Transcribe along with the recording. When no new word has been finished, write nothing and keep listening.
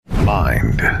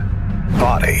mind,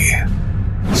 body,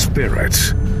 spirit.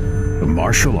 The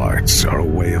martial arts are a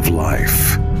way of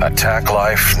life. Attack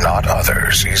Life, Not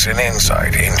Others is an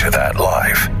insight into that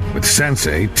life with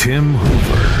Sensei Tim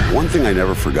Hoover. One thing I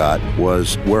never forgot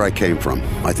was where I came from.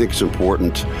 I think it's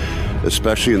important,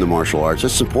 especially in the martial arts.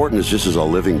 It's important as just as a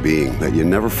living being that you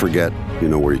never forget,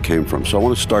 where you came from. So I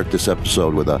want to start this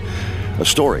episode with a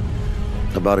story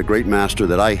about a great master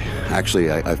that I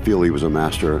feel he was a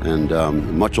master and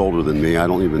much older than me. I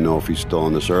don't even know if he's still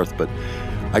on this earth, but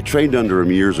I trained under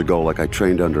him years ago like I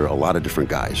trained under a lot of different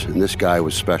guys. And this guy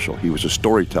was special. He was a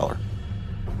storyteller.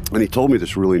 And he told me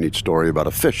this really neat story about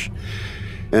a fish.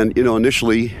 And,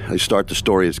 initially, I start the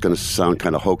story, it's going to sound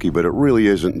kind of hokey, but it really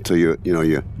isn't until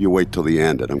you wait till the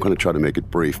end. And I'm going to try to make it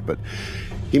brief. But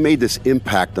he made this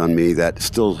impact on me that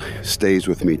still stays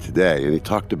with me today. And he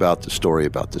talked about the story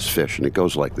about this fish. And it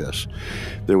goes like this.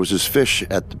 There was this fish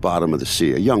at the bottom of the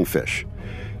sea, a young fish.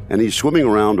 And he's swimming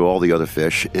around to all the other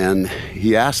fish, and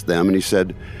he asked them, and he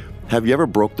said, "Have you ever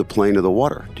broke the plane of the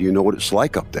water? Do you know what it's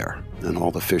like up there?" And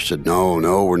all the fish said, No,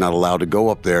 we're not allowed to go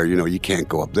up there. You can't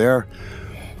go up there.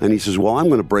 And he says, "Well, I'm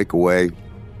going to break away,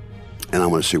 and I'm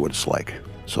going to see what it's like."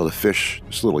 So the fish,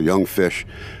 this little young fish,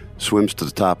 swims to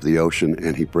the top of the ocean,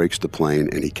 and he breaks the plane,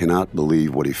 and he cannot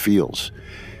believe what he feels.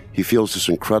 He feels this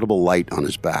incredible light on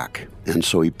his back, and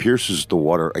so he pierces the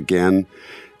water again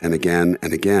and again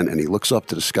and again, and he looks up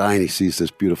to the sky and he sees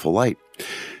this beautiful light.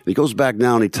 And he goes back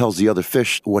down and he tells the other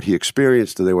fish what he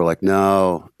experienced, and they were like,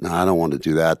 no, I don't want to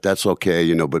do that. That's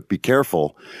okay, but be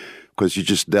careful because you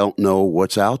just don't know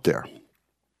what's out there.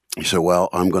 He said, well,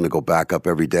 I'm going to go back up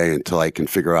every day until I can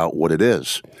figure out what it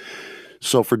is.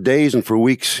 So for days and for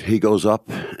weeks, he goes up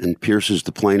and pierces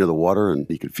the plane of the water, and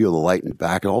he can feel the light in the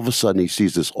back. And all of a sudden, he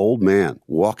sees this old man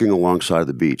walking alongside of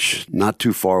the beach, not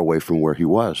too far away from where he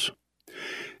was.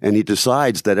 And he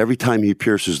decides that every time he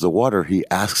pierces the water, he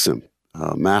asks him,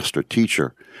 master,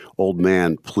 teacher, old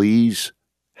man, please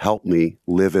help me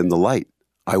live in the light.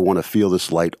 I want to feel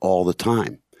this light all the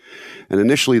time. And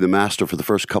initially, the master for the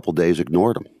first couple days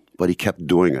ignored him, but he kept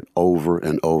doing it over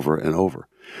and over and over.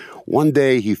 One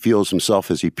day, he feels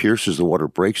himself as he pierces the water,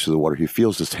 breaks through the water, he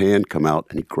feels his hand come out,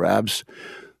 and he grabs,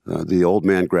 the old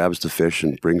man grabs the fish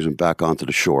and brings him back onto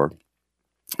the shore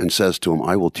and says to him,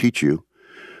 I will teach you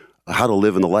how to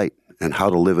live in the light and how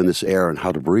to live in this air and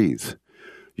how to breathe.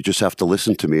 You just have to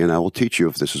listen to me and I will teach you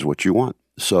if this is what you want.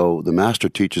 So the master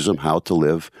teaches him how to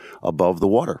live above the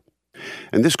water.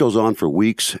 And this goes on for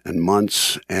weeks and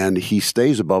months, and he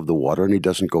stays above the water and he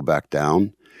doesn't go back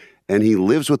down. And he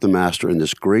lives with the master in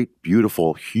this great,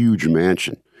 beautiful, huge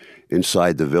mansion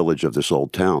inside the village of this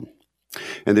old town.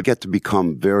 And they get to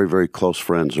become very, very close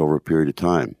friends over a period of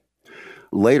time.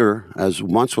 Later, as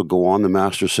months would go on, the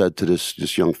master said to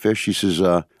this young fish, he says,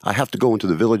 I have to go into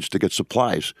the village to get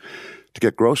supplies, to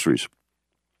get groceries.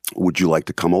 Would you like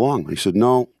to come along? He said,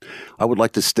 no, I would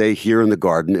like to stay here in the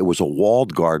garden. It was a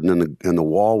walled garden, and the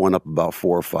wall went up about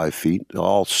 4 or 5 feet,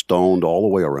 all stoned all the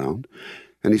way around.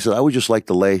 And he said, I would just like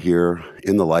to lay here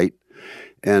in the light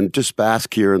and just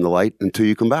bask here in the light until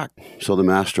you come back. So the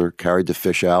master carried the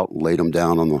fish out, laid him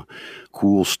down on the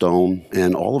cool stone,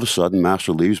 and all of a sudden,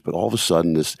 master leaves, but all of a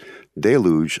sudden, this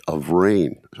deluge of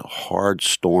rain, a hard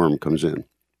storm comes in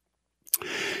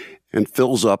and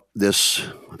fills up this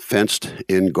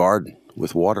fenced-in garden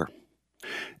with water,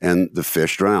 and the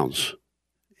fish drowns.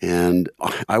 And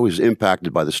I was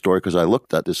impacted by the story because I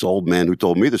looked at this old man who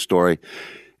told me the story,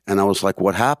 and I was like,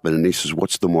 what happened? And he says,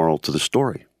 what's the moral to the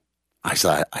story? I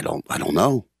said, I don't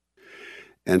know.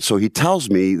 And so he tells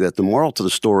me that the moral to the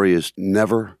story is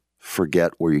never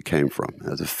forget where you came from.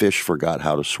 The fish forgot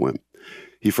how to swim.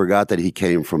 He forgot that he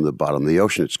came from the bottom of the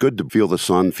ocean. It's good to feel the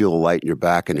sun, feel the light in your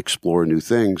back, and explore new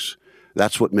things.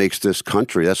 That's what makes this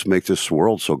country, that's what makes this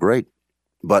world so great.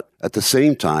 But at the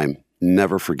same time,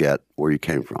 never forget where you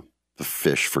came from. The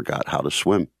fish forgot how to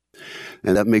swim.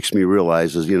 And that makes me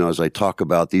realize, as I talk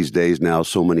about these days now,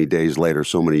 so many days later,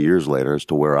 so many years later, as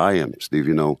to where I am. Steve,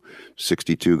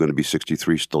 62, going to be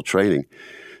 63, still training.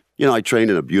 I train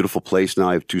in a beautiful place now.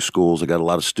 I have 2 schools. I got a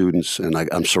lot of students, and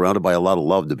I'm surrounded by a lot of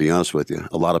love, to be honest with you,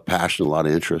 a lot of passion, a lot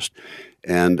of interest.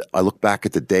 And I look back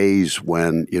at the days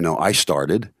when, I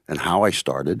started and how I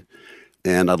started,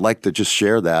 and I'd like to just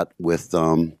share that with,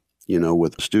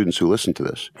 with students who listen to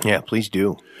this. Yeah, please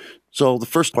do. So the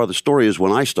first part of the story is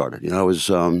when I started. I was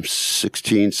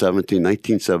 16, 17,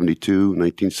 1972,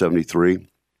 1973.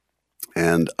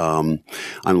 And I'm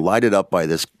lighted up by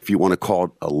this, if you want to call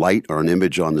it a light or an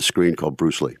image on the screen, called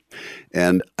Bruce Lee.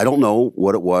 And I don't know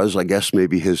what it was. I guess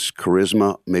maybe his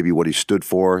charisma, maybe what he stood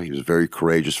for. He was very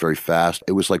courageous, very fast.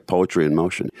 It was like poetry in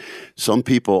motion. Some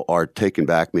people are taken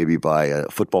back maybe by a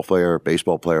football player, a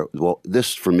baseball player. Well,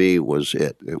 this for me was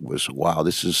it. It was, wow,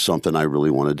 this is something I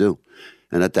really want to do.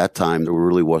 And at that time, there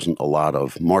really wasn't a lot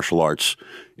of martial arts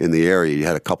in the area. You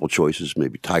had a couple choices,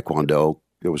 maybe Taekwondo.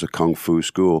 There was a Kung Fu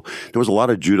school. There was a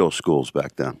lot of judo schools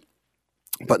back then,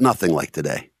 but nothing like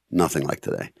today. Nothing like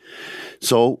today.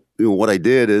 So what I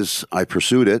did is I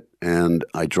pursued it, and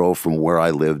I drove from where I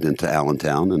lived into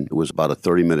Allentown, and it was about a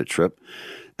 30-minute trip.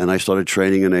 And I started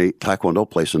training in a Taekwondo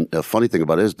place. And the funny thing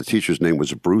about it is the teacher's name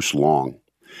was Bruce Long.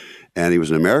 And he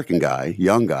was an American guy,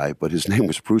 young guy, but his name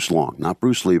was Bruce Long. Not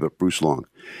Bruce Lee, but Bruce Long.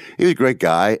 He was a great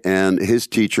guy, and his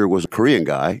teacher was a Korean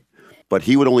guy, but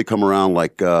he would only come around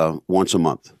like once a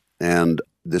month. And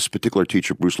this particular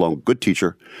teacher, Bruce Long, good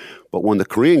teacher, but when the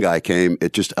Korean guy came,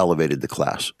 it just elevated the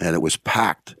class. And it was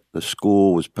packed. The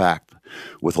school was packed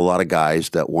with a lot of guys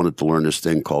that wanted to learn this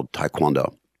thing called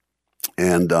Taekwondo.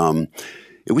 And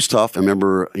it was tough. I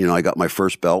remember, I got my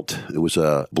first belt. It was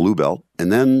a blue belt.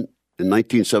 And then in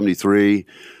 1973,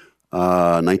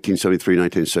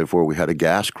 1974, we had a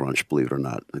gas crunch, believe it or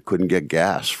not. I couldn't get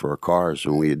gas for our cars,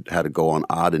 and we had to go on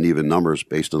odd and even numbers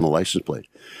based on the license plate.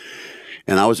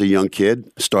 And I was a young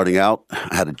kid starting out.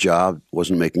 I had a job,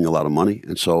 wasn't making a lot of money,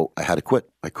 and so I had to quit.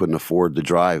 I couldn't afford to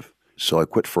drive, so I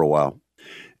quit for a while.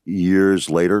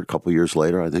 A couple years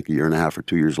later, I think a year and a half or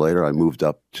 2 years later, I moved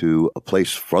up to a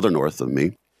place further north of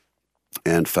me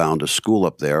and found a school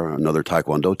up there, another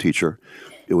Taekwondo teacher.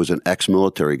 It was an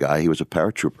ex-military guy. He was a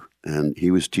paratrooper. And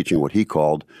he was teaching what he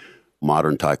called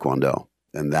modern Taekwondo.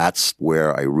 And that's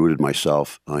where I rooted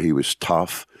myself. He was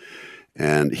tough,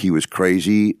 and he was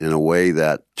crazy in a way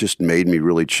that just made me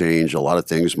really change a lot of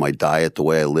things, my diet, the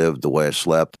way I lived, the way I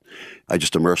slept. I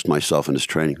just immersed myself in his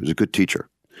training. He was a good teacher.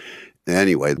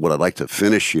 Anyway, what I'd like to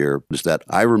finish here is that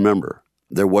I remember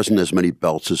there wasn't as many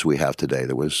belts as we have today.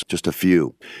 There was just a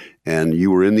few. And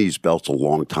you were in these belts a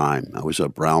long time. I was a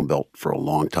brown belt for a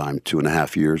long time,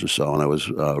 2.5 years or so, and I was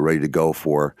ready to go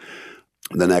for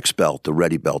the next belt, the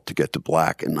ready belt, to get to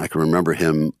black. And I can remember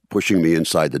him pushing me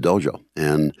inside the dojo.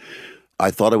 And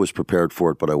I thought I was prepared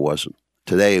for it, but I wasn't.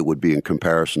 Today, it would be in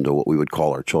comparison to what we would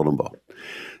call our Chodombo.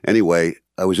 Anyway,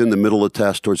 I was in the middle of the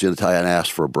test. Towards the end of the time, I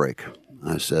asked for a break.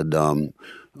 I said,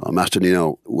 Master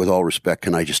Nino, with all respect,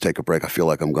 can I just take a break? I feel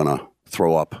like I'm going to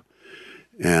throw up.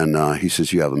 And he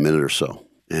says, you have a minute or so.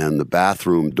 And the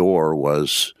bathroom door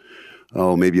was,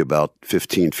 maybe about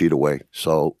 15 feet away.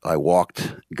 So I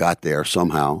got there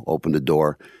somehow, opened the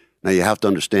door. Now, you have to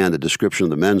understand the description of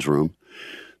the men's room.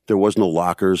 There was no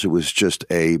lockers. It was just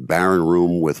a barren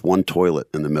room with one toilet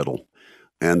in the middle.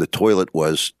 And the toilet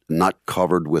was not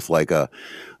covered with like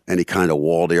any kind of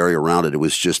walled area around it. It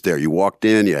was just there. You walked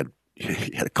in, you had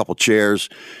a couple chairs,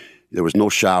 there was no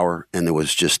shower, and there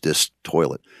was just this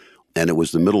toilet. And it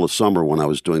was the middle of summer when I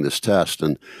was doing this test,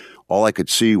 and all I could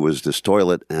see was this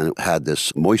toilet, and it had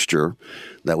this moisture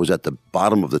that was at the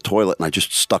bottom of the toilet, and I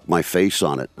just stuck my face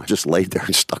on it. I just laid there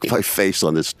and stuck my face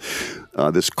on this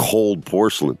cold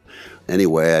porcelain.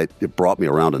 Anyway, it brought me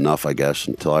around enough, I guess,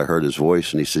 until I heard his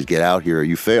voice, and he says, get out here or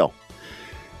you fail.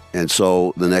 And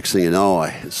so the next thing you know,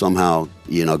 I somehow,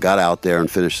 got out there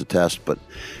and finished the test. But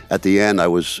at the end, I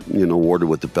was, awarded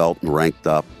with the belt and ranked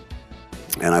up.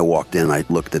 And I walked in, I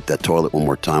looked at that toilet one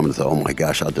more time and I thought, oh my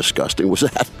gosh, how disgusting was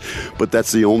that? But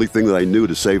that's the only thing that I knew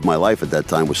to save my life at that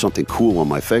time was something cool on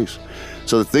my face.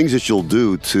 So the things that you'll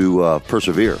do to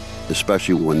persevere,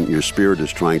 especially when your spirit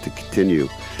is trying to continue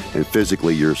and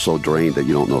physically you're so drained that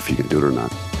you don't know if you can do it or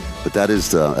not. But that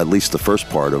is at least the first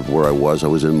part of where I was. I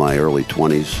was in my early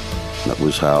 20s. That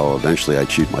was how eventually I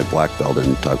achieved my black belt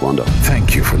in Taekwondo.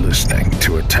 Thank you for listening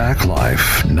to Attack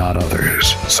Life, Not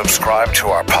Others. Subscribe to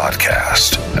our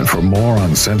podcast. And for more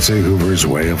on Sensei Hoover's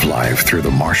way of life through the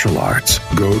martial arts,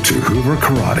 go to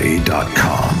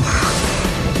hooverkarate.com.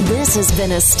 This has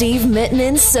been a Steve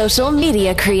Mittman social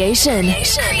media creation.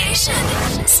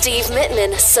 Steve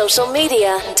Mittman,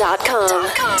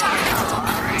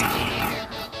 socialmedia.com.